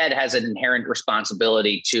the Fed has an inherent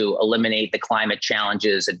responsibility to eliminate the climate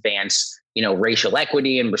challenges, advance, racial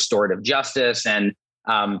equity and restorative justice. And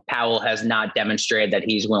Powell has not demonstrated that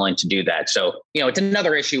he's willing to do that. So, it's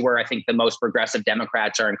another issue where I think the most progressive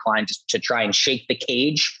Democrats are inclined to try and shake the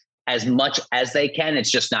cage as much as they can. It's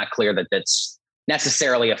just not clear that that's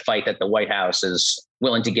necessarily a fight that the White House is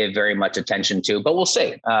willing to give very much attention to, but we'll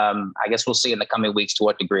see. I guess we'll see in the coming weeks to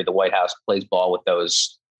what degree the White House plays ball with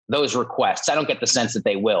those requests. I don't get the sense that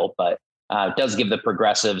they will, but it does give the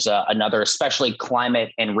progressives another, especially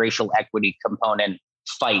climate and racial equity component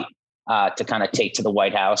fight to kind of take to the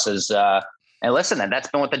White House. And listen, and that's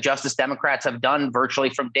been what the Justice Democrats have done virtually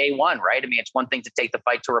from day one, right? I mean, it's one thing to take the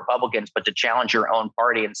fight to Republicans, but to challenge your own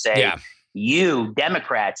party and say, you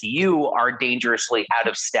Democrats, you are dangerously out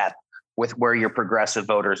of step with where your progressive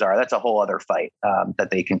voters are. That's a whole other fight that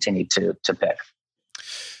they continue to pick.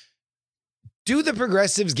 Do the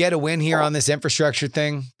progressives get a win here on this infrastructure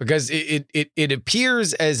thing? Because it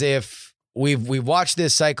appears as if we've watched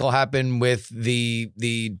this cycle happen with the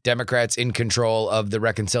Democrats in control of the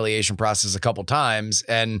reconciliation process a couple times,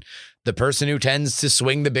 and the person who tends to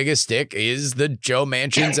swing the biggest stick is the Joe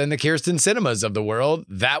Manchins and the Kirsten Sinemas of the world.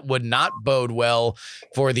 That would not bode well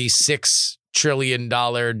for the $6 trillion,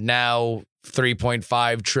 now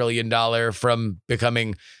 $3.5 trillion from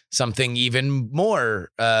becoming something even more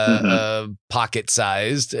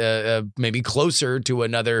pocket-sized, maybe closer to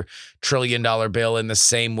another $1 trillion bill in the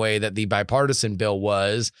same way that the bipartisan bill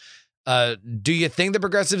was. Do you think the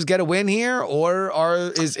progressives get a win here, or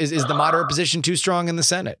is the moderate position too strong in the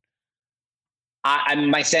Senate?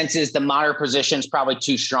 My sense is the moderate position is probably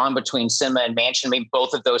too strong between Sinema and Manchin. I mean,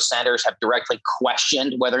 both of those senators have directly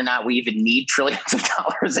questioned whether or not we even need trillions of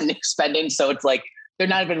dollars in new spending. So it's they're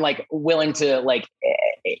not even willing to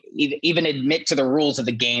even admit to the rules of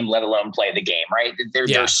the game, let alone play the game. Right?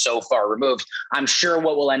 They're so far removed. I'm sure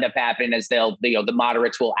what will end up happening is the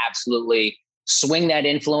moderates will absolutely swing that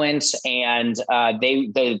influence, and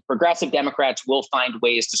the progressive Democrats will find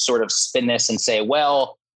ways to sort of spin this and say,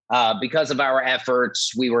 well, because of our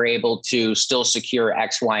efforts, we were able to still secure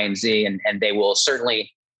X, Y, and Z, and they will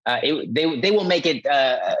certainly they will make it.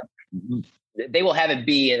 They will have it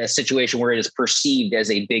be in a situation where it is perceived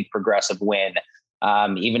as a big progressive win,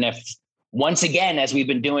 even if, once again, as we've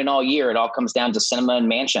been doing all year, it all comes down to Sinema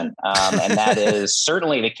and Manchin, and that is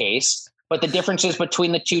certainly the case. But the differences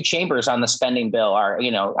between the two chambers on the spending bill are,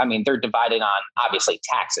 they're divided on obviously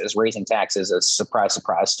taxes. Raising taxes is, surprise,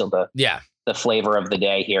 still the flavor of the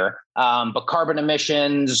day here. But carbon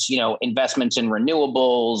emissions, investments in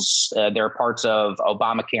renewables, there are parts of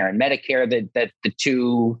Obamacare and Medicare that the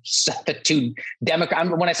two Democrats,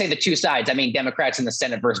 when I say the two sides, I mean Democrats in the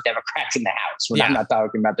Senate versus Democrats in the House. I'm not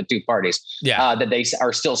talking about the two parties that they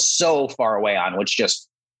are still so far away on, which just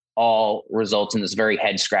all results in this very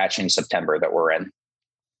head scratching September that we're in.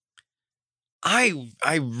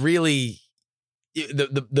 I really,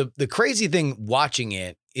 the crazy thing watching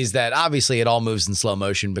it is that obviously it all moves in slow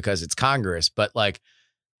motion because it's Congress, but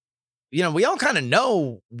we all kind of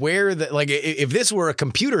know where if this were a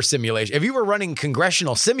computer simulation, if you were running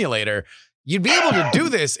Congressional Simulator, you'd be able to do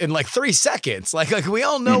this in 3 seconds. We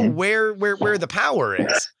all know where the power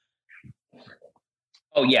is.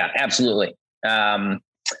 Oh yeah, absolutely.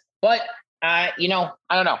 But I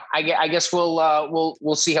don't know. I guess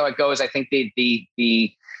we'll see how it goes. I think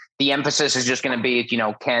the emphasis is just going to be,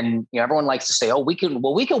 everyone likes to say, oh, we can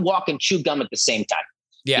walk and chew gum at the same time.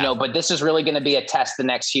 Yeah. But this is really going to be a test the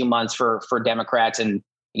next few months for Democrats. And,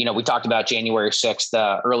 we talked about January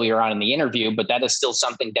 6th earlier on in the interview, but that is still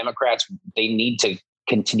something Democrats, they need to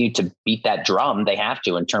continue to beat that drum. They have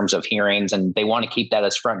to in terms of hearings, and they want to keep that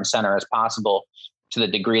as front and center as possible to the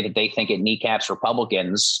degree that they think it kneecaps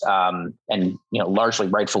Republicans, and largely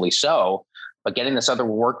rightfully so. But getting this other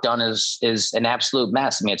work done is an absolute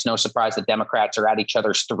mess. I mean, it's no surprise that Democrats are at each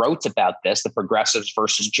other's throats about this, the progressives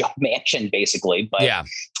versus Joe Manchin, basically. But yeah,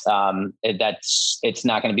 it's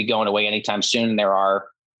not going to be going away anytime soon.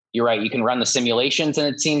 You're right, you can run the simulations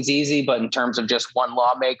and it seems easy, but in terms of just one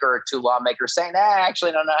lawmaker or two lawmakers saying,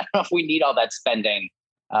 actually, no, I don't know if we need all that spending,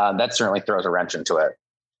 that certainly throws a wrench into it.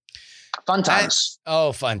 Fun times.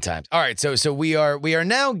 Fun times. All right. So we are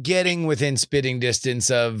now getting within spitting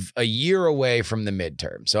distance of a year away from the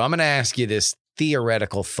midterm. So I'm going to ask you this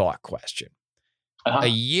theoretical thought question. A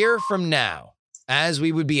year from now, as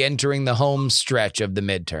we would be entering the home stretch of the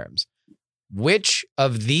midterms, which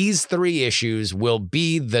of these three issues will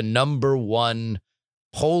be the number one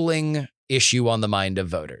polling issue on the mind of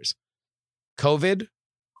voters? COVID,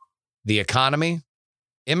 the economy,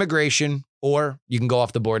 immigration, or you can go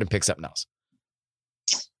off the board and pick something else.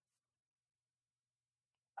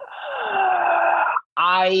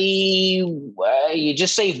 You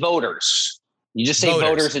just say voters. You just say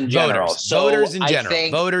voters in general. Voters in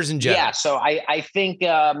general. Yeah. So I think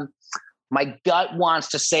my gut wants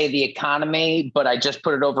to say the economy, but I just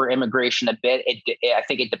put it over immigration a bit. I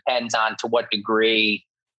think it depends on to what degree.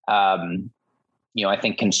 I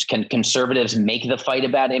think conservatives make the fight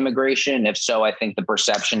about immigration. If so, I think the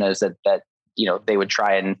perception is that they would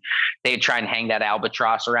try and hang that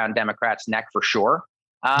albatross around Democrats' neck for sure.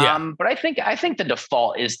 But I think the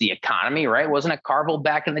default is the economy, right? Wasn't it Carville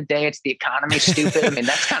back in the day? It's the economy, stupid. I mean,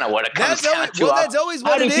 that's kind of what it comes down to. Well, that's always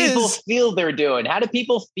what it is. How do people feel they're doing? How do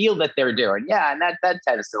people feel that they're doing? Yeah, and that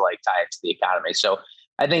tends to tie it to the economy. So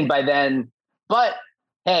I think by then, but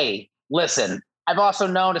hey, listen, I've also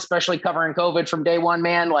known, especially covering COVID from day one,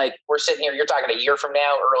 man, like we're sitting here, you're talking a year from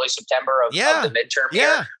now, early September of the midterm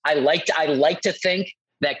year. I like to think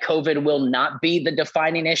that COVID will not be the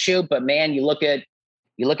defining issue, but man, you look at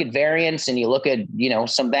variants and you look at,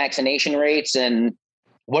 some vaccination rates, and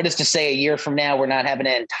what is to say a year from now, we're not having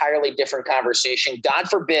an entirely different conversation, God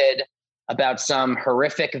forbid, about some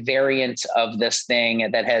horrific variant of this thing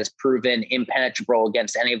that has proven impenetrable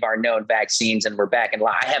against any of our known vaccines, and we're back in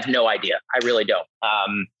line. I have no idea. I really don't.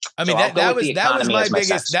 That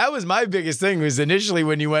was my biggest thing was initially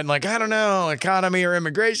when you went like, I don't know, economy or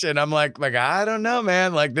immigration. I'm like, I don't know,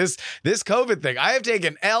 man. Like this COVID thing, I have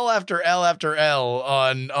taken L after L after L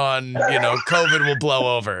on COVID will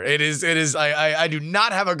blow over. It is. I do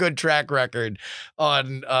not have a good track record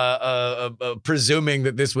on presuming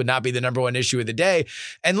that this would not be the number one issue of the day.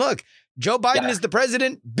 And look, Joe Biden is the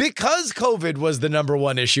president because COVID was the number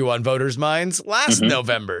one issue on voters' minds last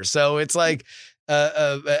November. So it's like,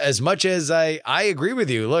 as much as I agree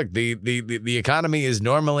with you, look, the economy is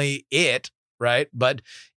normally it, right? But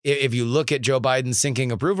if you look at Joe Biden's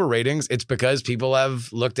sinking approval ratings, it's because people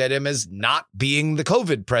have looked at him as not being the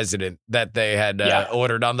COVID president that they had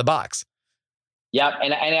ordered on the box. Yeah.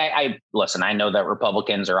 And I listen, I know that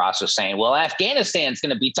Republicans are also saying, well, Afghanistan's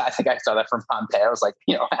going to be, I think I saw that from Pompeo. I was like,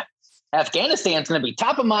 Afghanistan's going to be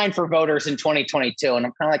top of mind for voters in 2022. And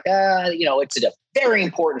I'm kind of like, it's a very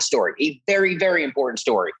important story, a very, very important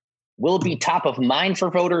story. Will it be top of mind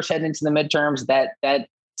for voters heading into the midterms? That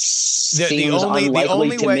seems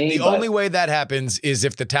unlikely to me. The only way that happens is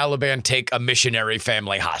if the Taliban take a missionary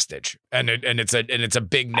family hostage, and it's a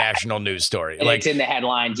big national news story. And it's in the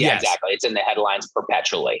headlines. Yeah, yes. Exactly. It's in the headlines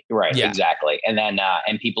perpetually. Right. Yeah. Exactly. And then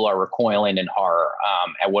and people are recoiling in horror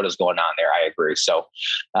at what is going on there. I agree. So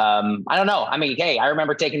I don't know. I mean, hey, I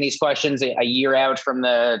remember taking these questions a year out from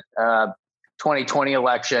the 2020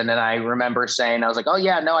 election. And I remember saying, I was like, oh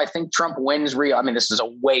yeah, no, I think Trump wins I mean, this is a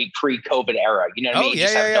way pre-COVID era. You know what I mean? You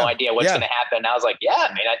just have no idea what's going to happen. And I was like, yeah,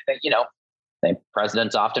 I mean, I think, the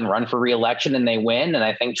presidents often run for re-election and they win. And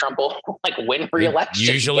I think Trump will win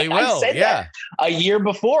re-election. Usually will. I said that a year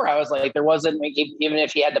before. I was like, there wasn't, even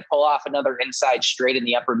if he had to pull off another inside straight in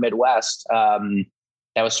the upper Midwest,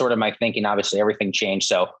 that was sort of my thinking. Obviously everything changed.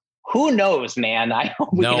 So who knows, man? I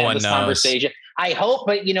hope we can have this conversation. I hope,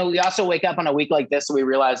 but we also wake up on a week like this and we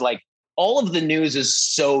realize like all of the news is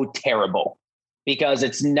so terrible because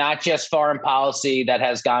it's not just foreign policy that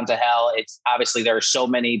has gone to hell. It's obviously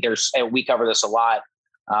we cover this a lot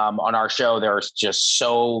on our show. There's just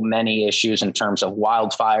so many issues in terms of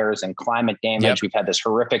wildfires and climate damage. Yep. We've had this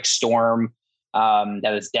horrific storm that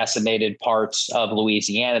has decimated parts of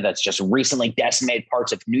Louisiana. That's just recently decimated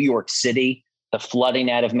parts of New York City. The flooding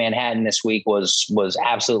out of Manhattan this week was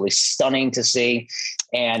absolutely stunning to see,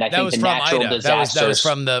 and I think the natural disasters. That was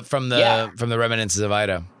from the remnants of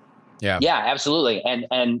Ida. Yeah. Yeah, absolutely. And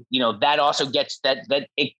that also gets that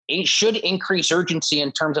it should increase urgency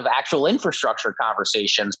in terms of actual infrastructure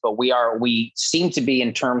conversations. But we seem to be,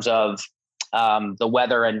 in terms of the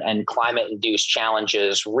weather and climate induced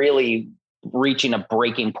challenges, really reaching a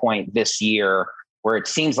breaking point this year where it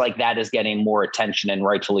seems like that is getting more attention, and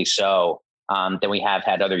rightfully so, than we have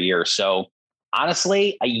had other years. So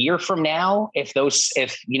honestly, a year from now, if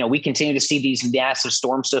we continue to see these massive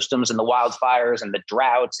storm systems and the wildfires and the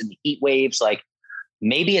droughts and the heat waves, like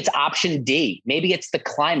maybe it's option D, maybe it's the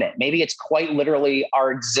climate, maybe it's quite literally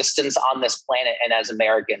our existence on this planet and as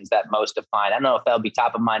Americans that most define. I don't know if that'll be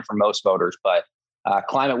top of mind for most voters, but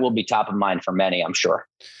climate will be top of mind for many, I'm sure.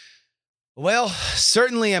 Well,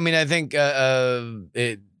 certainly. I mean, I think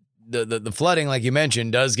the flooding, like you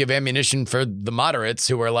mentioned, does give ammunition for the moderates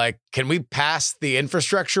who are like, can we pass the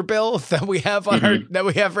infrastructure bill that we have that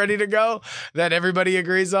we have ready to go, that everybody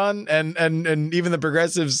agrees on? And even the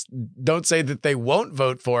progressives don't say that they won't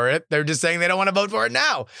vote for it. They're just saying they don't want to vote for it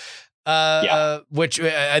now. Which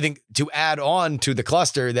I think, to add on to the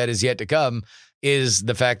cluster that is yet to come, is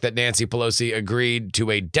the fact that Nancy Pelosi agreed to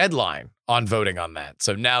a deadline on voting on that.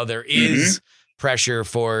 So now there is pressure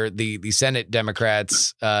for the Senate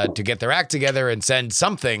Democrats to get their act together and send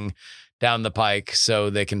something down the pike so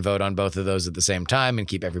they can vote on both of those at the same time and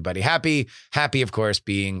keep everybody happy. Happy, of course,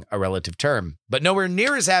 being a relative term, but nowhere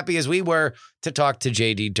near as happy as we were to talk to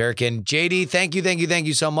JD Durkin. JD, thank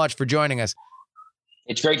you so much for joining us.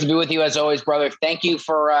 It's great to be with you as always, brother. Thank you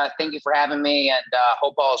for having me, and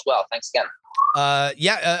hope all is well. Thanks again.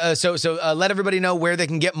 So let everybody know where they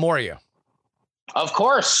can get more of you. Of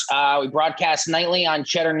course. We broadcast nightly on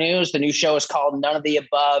Cheddar News. The new show is called None of the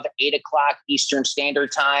Above, 8 o'clock Eastern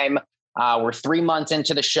Standard Time. We're 3 months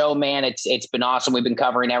into the show, man. It's been awesome. We've been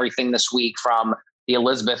covering everything this week, from the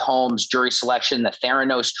Elizabeth Holmes jury selection, the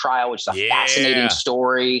Theranos trial, which is a fascinating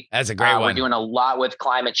story. That's a great one. We're doing a lot with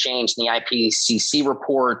climate change, the IPCC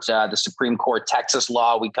report, the Supreme Court Texas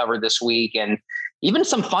law we covered this week, and even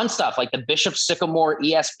some fun stuff like the Bishop Sycamore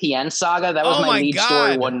ESPN saga. That was my lead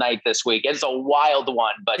story one night this week. It's a wild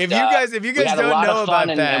one, but if you guys don't know about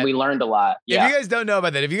that, and we learned a lot. If you guys don't know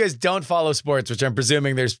about that, if you guys don't follow sports, which I'm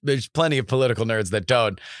presuming there's plenty of political nerds that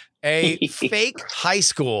don't, a fake high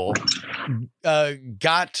school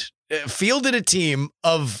fielded a team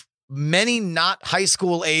of many not high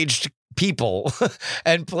school aged people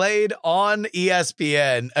and played on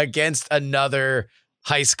ESPN against another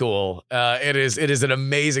high school. It is an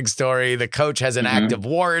amazing story. The coach has an active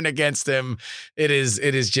warrant against him. It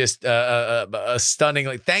is just a stunning.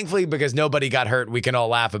 Like, thankfully, because nobody got hurt, we can all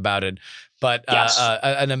laugh about it. But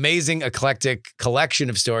an amazing eclectic collection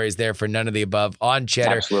of stories there for None of the Above on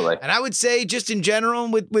Cheddar. Absolutely. And I would say, just in general,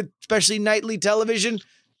 with especially nightly television,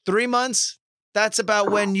 3 months. That's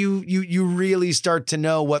about when you really start to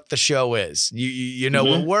know what the show is. You know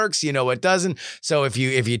what works, you know what doesn't. So if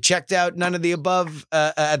you checked out None of the Above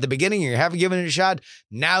at the beginning, you haven't given it a shot,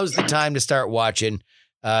 now's the time to start watching.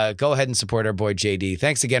 Go ahead and support our boy JD.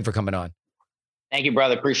 Thanks again for coming on. Thank you,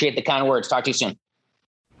 brother. Appreciate the kind words. Talk to you soon.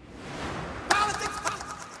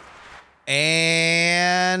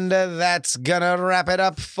 And that's gonna wrap it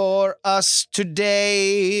up for us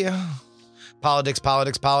today. Politics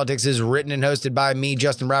is written and hosted by me,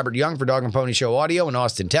 Justin Robert Young, for Dog and Pony Show Audio in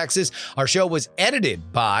Austin, Texas. Our show was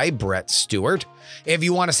edited by Brett Stewart. If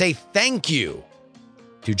you want to say thank you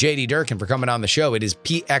to JD Durkin for coming on the show, it is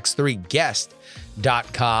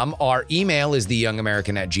px3guest.com. Our email is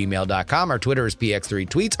theyoungamerican@gmail.com. Our Twitter is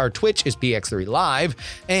px3tweets. Our Twitch is px3live.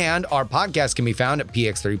 And our podcast can be found at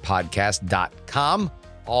px3podcast.com.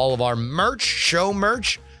 All of our merch, show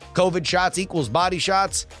merch, COVID shots equals body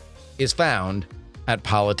shots, is found at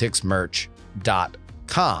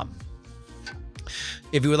politicsmerch.com.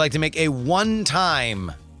 If you would like to make a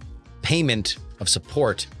one-time payment of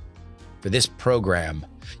support for this program,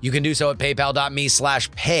 you can do so at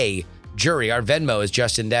paypal.me/payjury. Our Venmo is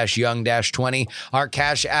Justin-Young-20. Our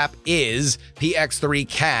Cash App is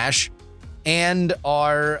PX3Cash. And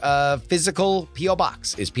our physical P.O.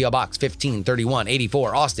 Box is P.O. Box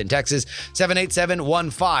 153184, Austin, Texas,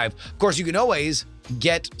 78715. Of course, you can always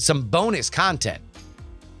get some bonus content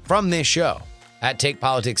from this show at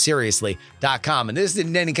TakePoliticsSeriously.com. And this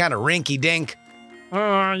isn't any kind of rinky-dink.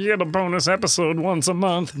 You get a bonus episode once a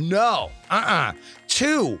month. No.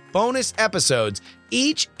 2 bonus episodes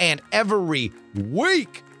each and every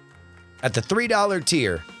week at the $3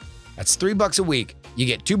 tier. That's $3 a week. You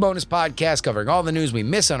get 2 bonus podcasts covering all the news we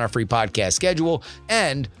miss on our free podcast schedule,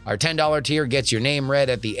 and our $10 tier gets your name read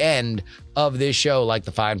at the end of this show, like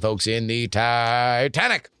the fine folks in the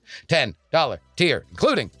Titanic. $10 tier,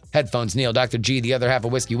 including Headphones Neil, Dr. G, the other half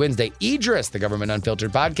of Whiskey Wednesday, Idris, the Government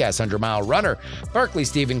Unfiltered Podcast, 100 Mile Runner, Berkeley,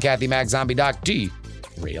 Stephen, Kathy, Mac, Zombie Doc, G.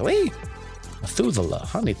 Really? Methuselah,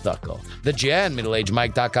 Honeythuckle, The Jen, Middle-Aged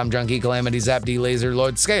Mike.com, Junkie, Calamity, Zap, D, Laser,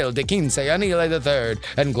 Lord Scale, De Quince, Anile the Third,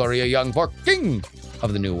 and Gloria Young for King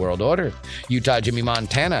of the New World Order. Utah, Jimmy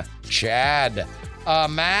Montana, Chad,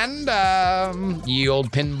 Amanda, Ye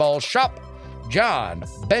Old Pinball Shop, John,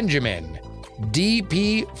 Benjamin,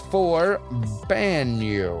 DP4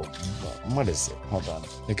 Banyo. What is it? Hold on.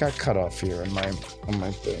 It got cut off here on my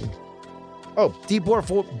thing. Oh,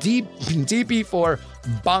 DP4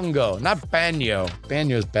 Bongo, not Banyo.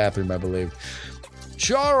 Banyo's bathroom, I believe.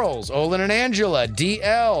 Charles, Olin and Angela,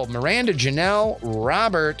 DL, Miranda, Janelle,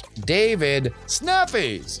 Robert, David,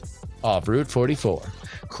 Snuffies, off Route 44.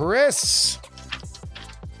 Chris,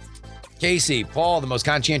 Casey, Paul, the most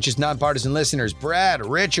conscientious, nonpartisan listeners, Brad,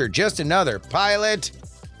 Richard, just another pilot,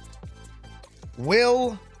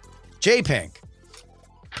 Will, J Pink,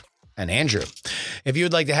 and Andrew. If you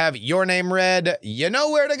would like to have your name read, you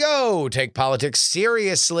know where to go.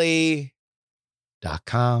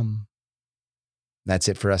 TakePoliticsSeriously.com. That's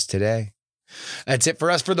it for us today. That's it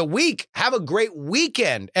for us for the week. Have a great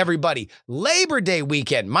weekend, everybody. Labor Day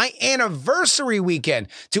weekend, my anniversary weekend.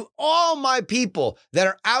 To all my people that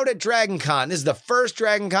are out at Dragon Con, this is the first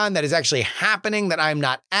Dragon Con that is actually happening that I'm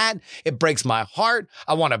not at. It breaks my heart.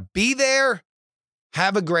 I want to be there.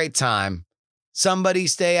 Have a great time. Somebody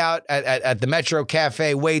stay out at the Metro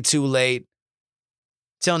Cafe way too late.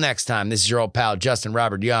 Till next time, this is your old pal, Justin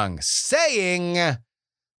Robert Young, saying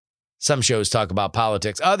some shows talk about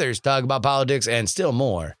politics, others talk about politics, and still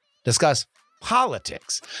more discuss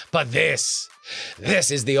politics. But this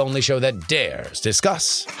is the only show that dares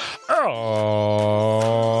discuss all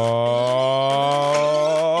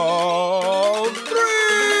three.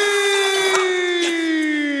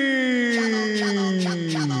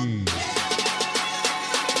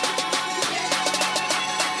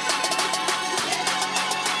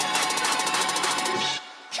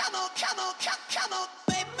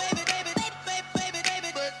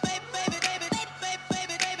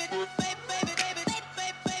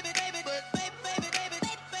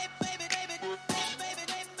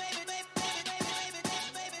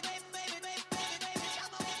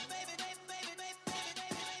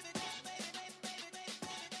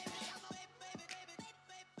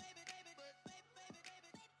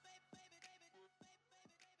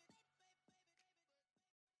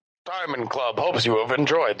 Diamond Club hopes you have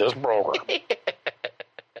enjoyed this program.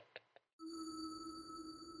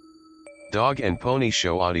 Dog and Pony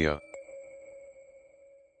Show audio.